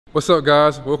What's up,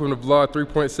 guys? Welcome to Vlog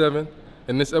 3.7.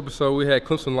 In this episode, we had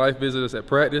Clemson Life visit us at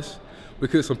practice. We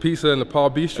cooked some pizza in the Paul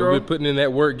Bistro. We're putting in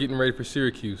that work, getting ready for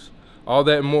Syracuse. All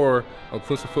that and more on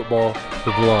Clemson Football,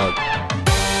 the vlog.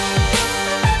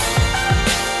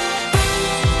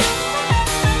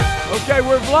 Okay,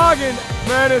 we're vlogging,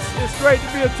 man. It's great to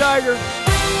be a Tiger.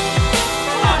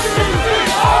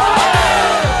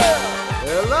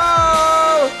 Hello!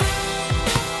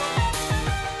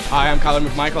 Hi, I'm Kyler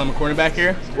McMichael. I'm a cornerback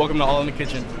here. Welcome to All in the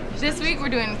Kitchen. This week we're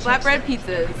doing flatbread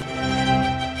pizzas.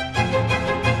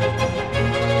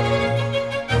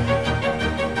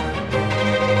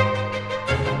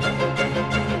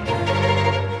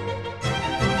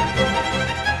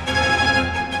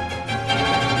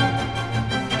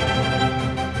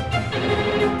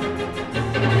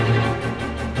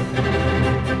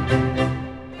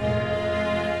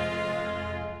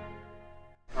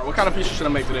 What kind of pizza should I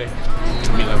make today?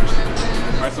 Meat lovers.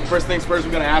 All right, so first things first,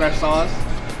 we're gonna add our sauce.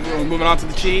 We're moving on to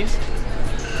the cheese.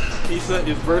 Pizza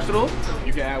is versatile.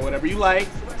 You can add whatever you like,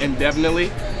 and definitely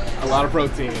a lot of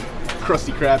protein.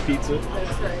 Crusty crab pizza.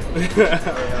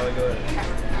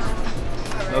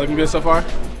 That looking good so far?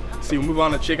 See, we'll move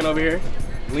on to chicken over here.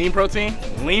 Lean protein,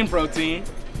 lean protein.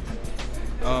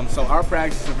 So our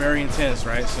practices are very intense,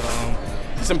 right? So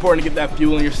it's important to get that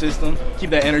fuel in your system, keep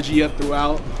that energy up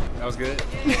throughout. That was good.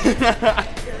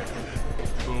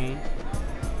 Boom.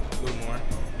 A little more.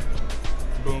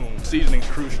 Boom. Seasoning's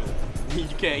crucial. You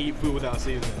can't eat food without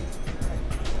seasoning.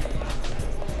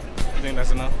 You think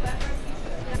that's enough?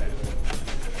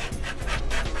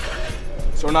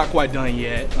 So we're not quite done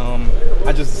yet.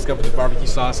 I just discovered the barbecue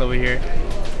sauce over here. I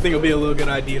think it'll be a little good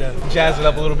idea to jazz it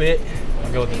up a little bit.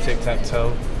 I'll go with the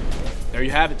tic-tac-toe. There you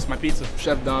have it. It's my pizza.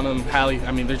 Chef Donna, Hallie.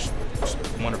 I mean, they're just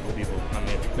wonderful people. I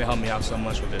mean, they helped me out so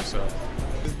much with this. So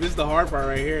this is the hard part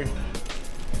right here.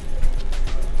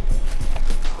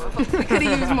 We could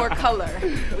have used more color.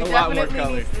 We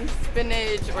definitely need some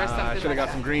spinach or something. I should have got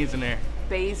some greens in there.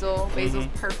 Basil. Basil's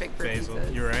perfect for basil.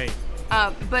 pizzas. You're right.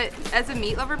 But as a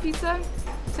meat lover pizza,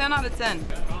 10 out of 10.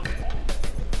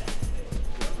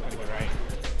 Right.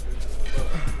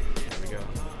 There we go.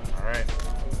 All right.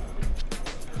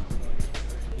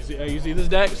 You see this,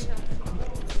 Dax?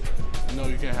 No,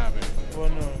 you can't have it. Well,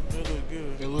 no, it looks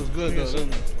good. It looks good,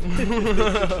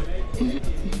 though.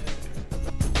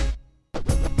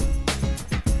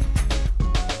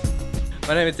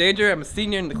 My name is Andrew. I'm a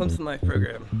senior in the Clemson LIFE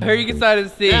program. I heard you excited to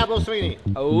see Dabo Sweeney.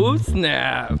 Oh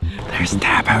snap! There's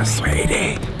Dabo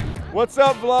Sweeney. What's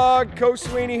up, vlog? Coach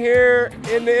Sweeney here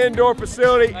in the indoor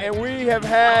facility, and we have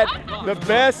had the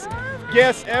best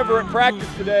guests ever at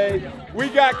practice today. We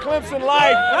got Clemson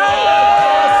LIFE.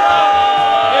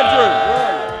 Andrew, where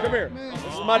are you? Come here.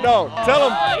 This is my dog. Tell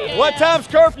him, what time's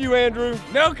curfew, Andrew?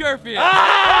 No curfew.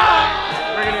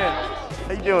 Bring it in.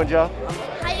 How you doing, Joe?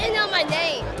 How you know my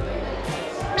name?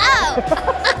 No.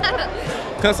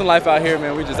 Clemson LIFE out here,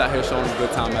 man. We just out here showing a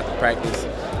good time after practice.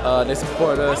 They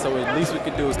support us, so the least we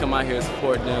could do is come out here and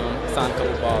support them, sign a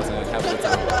couple balls, and have a good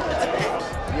time.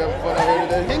 You having fun out here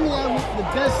today? Hang out with the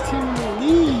best team in the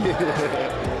league.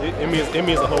 It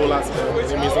means a whole lot to them.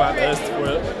 It means a lot to us for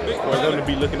them to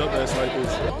be looking up at us like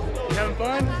this. You having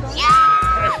fun?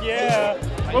 Yeah! Heck yeah!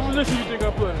 What position you think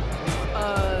I put?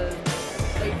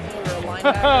 Safety or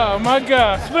linebacker. Oh my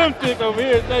God, Slim Thick over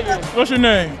here. Thank you. What's your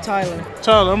name? Tyler.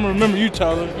 Tyler, I'm gonna remember you,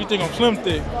 Tyler. You think I'm Slim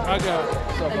Thick? My God.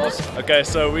 Okay,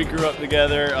 so we grew up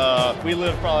together. We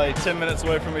live probably 10 minutes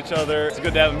away from each other. It's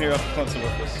good to have him here up at Clemson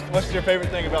with us. What's your favorite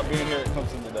thing about being here at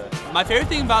Clemson today? My favorite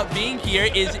thing about being here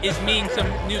is meeting some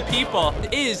new people.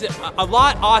 It is a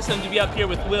lot awesome to be up here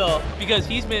with Will because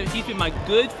he's been my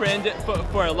good friend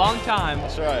for a long time.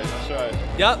 That's right, that's right.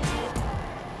 Yep.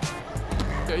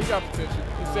 Yeah, you got potential.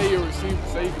 You say you're a receiver,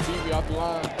 say you can beat me off the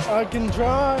line. I can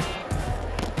try.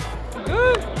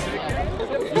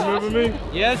 You remember me?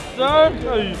 Yes, sir.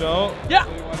 No, you don't. Yeah,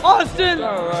 Austin.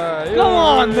 Right, Come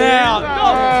on now.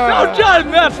 Don't try to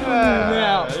mess with me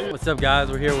now. What's up, guys?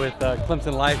 We're here with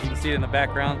Clemson LIFE. You can see it in the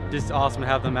background. Just awesome to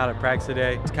have them out at practice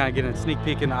today. Just kind of getting a sneak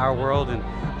peek into our world and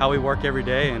how we work every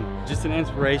day, and just an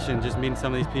inspiration. Just meeting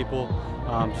some of these people,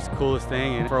 just the coolest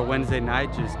thing. And for a Wednesday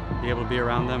night, just be able to be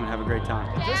around them and have a great time.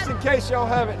 Just in case y'all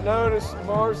haven't noticed,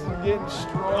 Marston's getting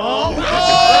strong.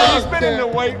 He's been in the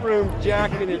weight room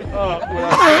jacking it up.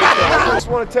 I just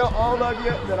want to tell all of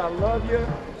you that I love you.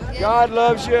 God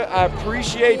loves you. I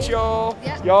appreciate y'all.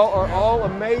 Y'all are all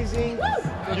amazing.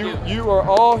 You are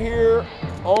all here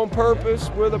on purpose,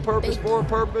 with a purpose, for a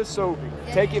purpose. So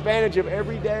take advantage of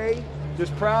every day.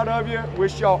 Just proud of you.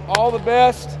 Wish y'all all the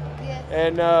best.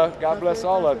 And God bless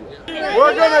all of you.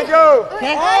 We're gonna go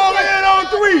all in on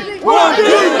 3. 1, 2,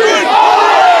 3.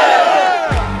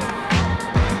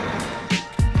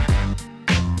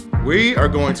 We are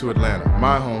going to Atlanta,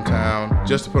 my hometown,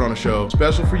 just to put on a show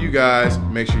special for you guys.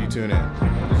 Make sure you tune in.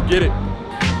 Let's get it.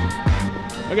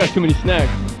 I got too many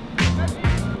snacks.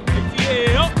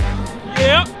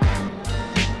 Yeah.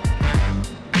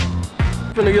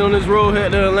 Finna get on this road,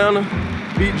 head to Atlanta,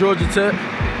 beat Georgia Tech.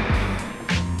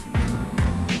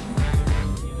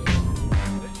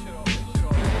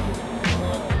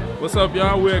 What's up,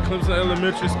 y'all? We're at Clemson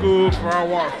Elementary School for our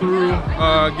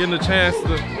walkthrough, getting a chance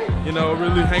to,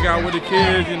 really hang out with the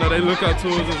kids. They look up to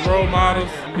us as role models.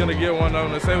 I'm gonna get one of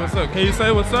them to say what's up. Can you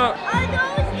say what's up? Are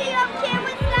those the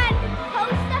cameras that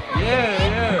post stuff?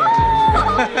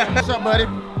 Yeah. What's up, buddy?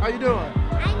 How you doing?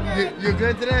 I'm good. You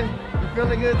good today? You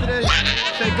feeling good today?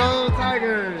 Yeah. Say go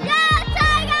Tigers! Go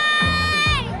Tigers!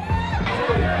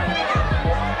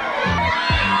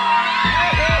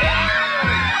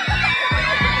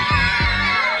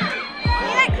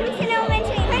 We're at Clemson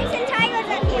Elementary. Clemson Tigers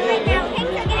up here right now. Things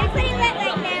are getting pretty wet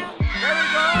right now. There we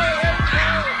go!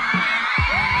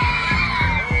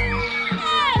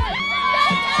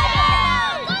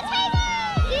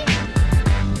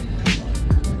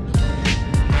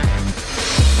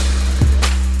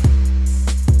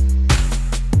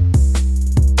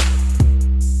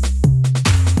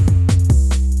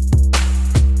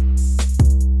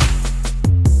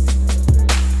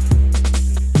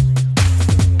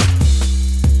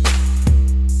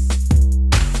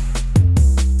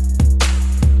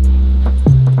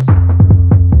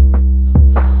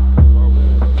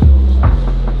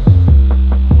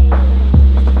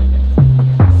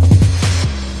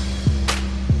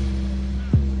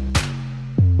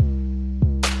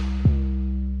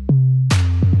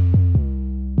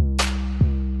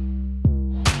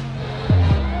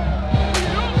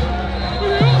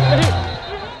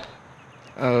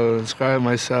 Describe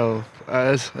myself.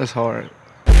 That's hard.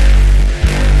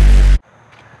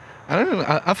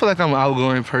 I feel like I'm an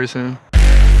outgoing person.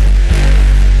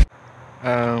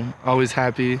 Always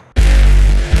happy.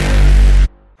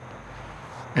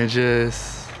 And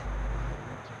just,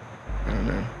 I don't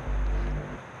know,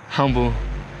 humble,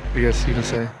 I guess you can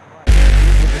say.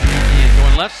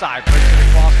 Going left side, breaks it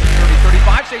across the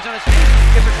 30-35, stays on his feet,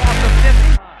 gets across the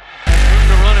 50. Room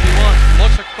to run if he wants.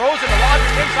 Looks and throws it to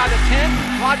Rogers inside the 10.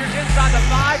 Rogers inside the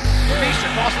 5. Feaster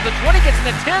crosses the 20, gets in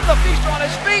the 10. The Feaster on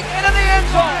his feet and in the end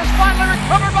zone is finally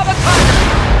recovered by the Tigers.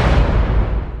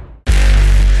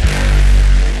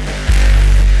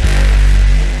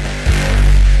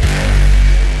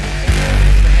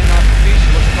 The handoff to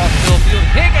Feaster, looks across the field.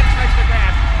 Higgins makes the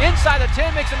grab. Inside the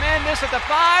 10, makes a man miss at the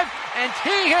 5. And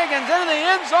T. Higgins into the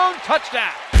end zone,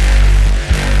 touchdown.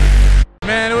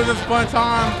 Man, it was just a fun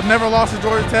time. Never lost to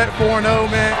Georgia Tech,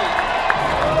 4-0, man.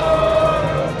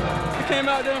 We came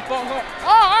out there and fought hard.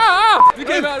 We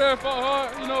came out there and fought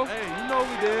hard, Hey,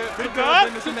 we did.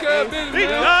 Took care of business,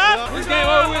 man. This game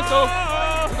over with, so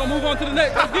we're going to move on to the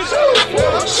next.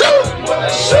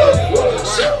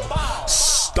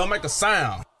 Don't make a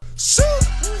sound.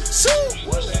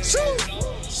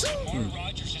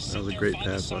 That was a great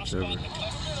pass watch ever.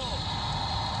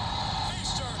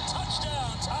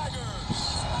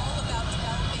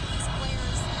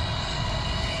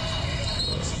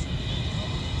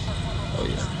 Oh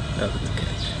yeah, that was a good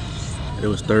catch. It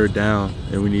was 3rd down,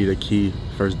 and we needed a key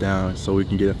 1st down so we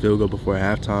can get a field goal before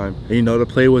halftime. And the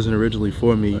play wasn't originally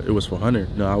for me, it was for Hunter.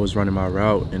 I was running my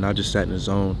route, and I just sat in the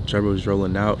zone. Trevor was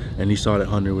rolling out, and he saw that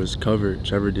Hunter was covered.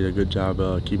 Trevor did a good job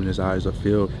keeping his eyes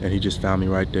upfield, and he just found me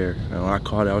right there. And when I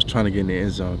caught it, I was trying to get in the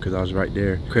end zone because I was right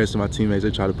there. Credit to my teammates,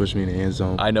 they tried to push me in the end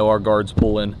zone. I know our guard's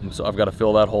pulling, so I've got to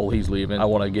fill that hole he's leaving. I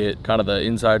want to get kind of the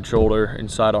inside shoulder,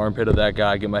 inside armpit of that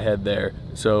guy, get my head there,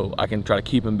 so I can try to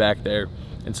keep him back there.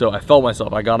 And so I felt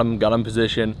myself, I got him in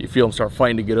position. You feel him start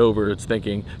fighting to get over. It's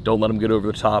thinking, don't let him get over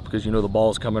the top because the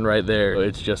ball's coming right there.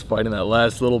 It's just fighting that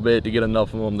last little bit to get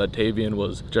enough of him that Tavian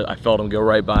was just, I felt him go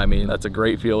right by me. And that's a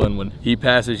great feeling when he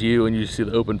passes you and you see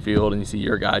the open field and you see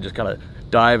your guy just kind of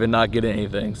dive and not get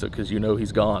anything, so because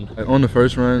he's gone. On the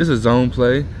first run, this is a zone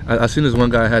play. I seen this one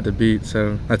guy I had to beat,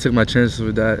 so I took my chances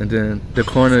with that, and then the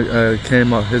corner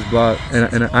came off his block,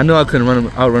 and I know I couldn't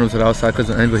outrun him to the outside because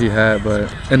of the angle he had, but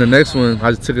in the next one,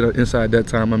 I just took it inside that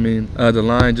time. The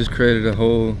line just created a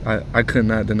hole. I could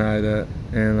not deny that,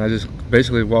 and I just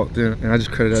basically walked in, and I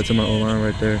just credited that to my O-line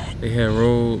right there. They had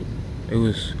rolled,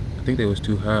 I think they was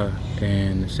too high,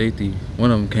 and the safety,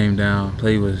 one of them came down,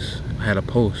 had a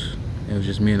post. It was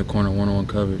just me in the corner, one-on-one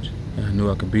coverage, and I knew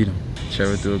I could beat him.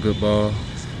 Trevor threw a good ball.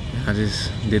 I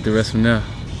just did the rest from there.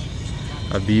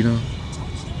 I beat him.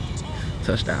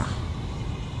 Touchdown.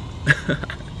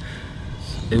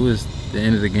 It was the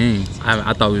end of the game.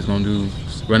 I thought we was going to do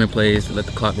running plays to let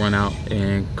the clock run out,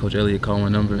 and Coach Elliott called my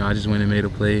number. I just went and made a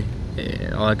play,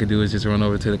 And all I could do is just run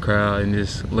over to the crowd and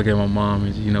just look at my mom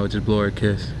and, you know, just blow her a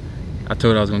kiss. I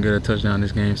told her I was gonna get a touchdown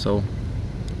this game, so,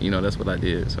 you know, that's what I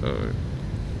did. So,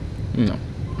 you know.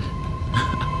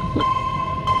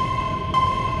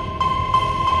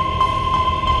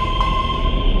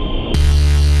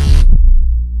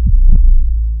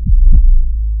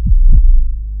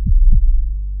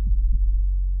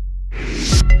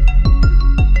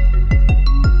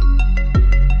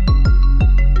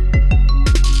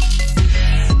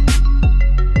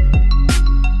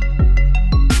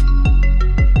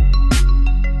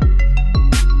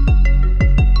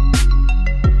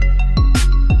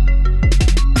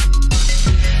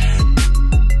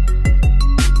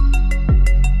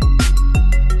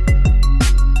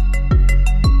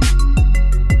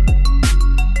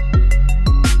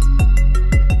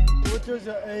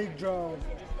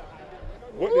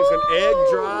 What does an egg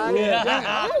drive?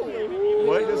 Yeah.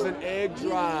 What does an egg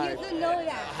drive?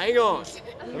 Hang on.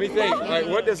 Let me think. All right,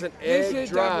 what does an egg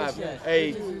drive?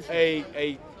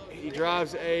 He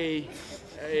drives a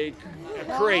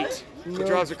crate. He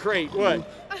drives a crate. What?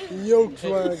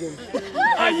 Yolkswagen.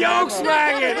 A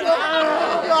Yolkswagen!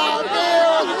 Oh,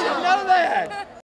 man, I should know that.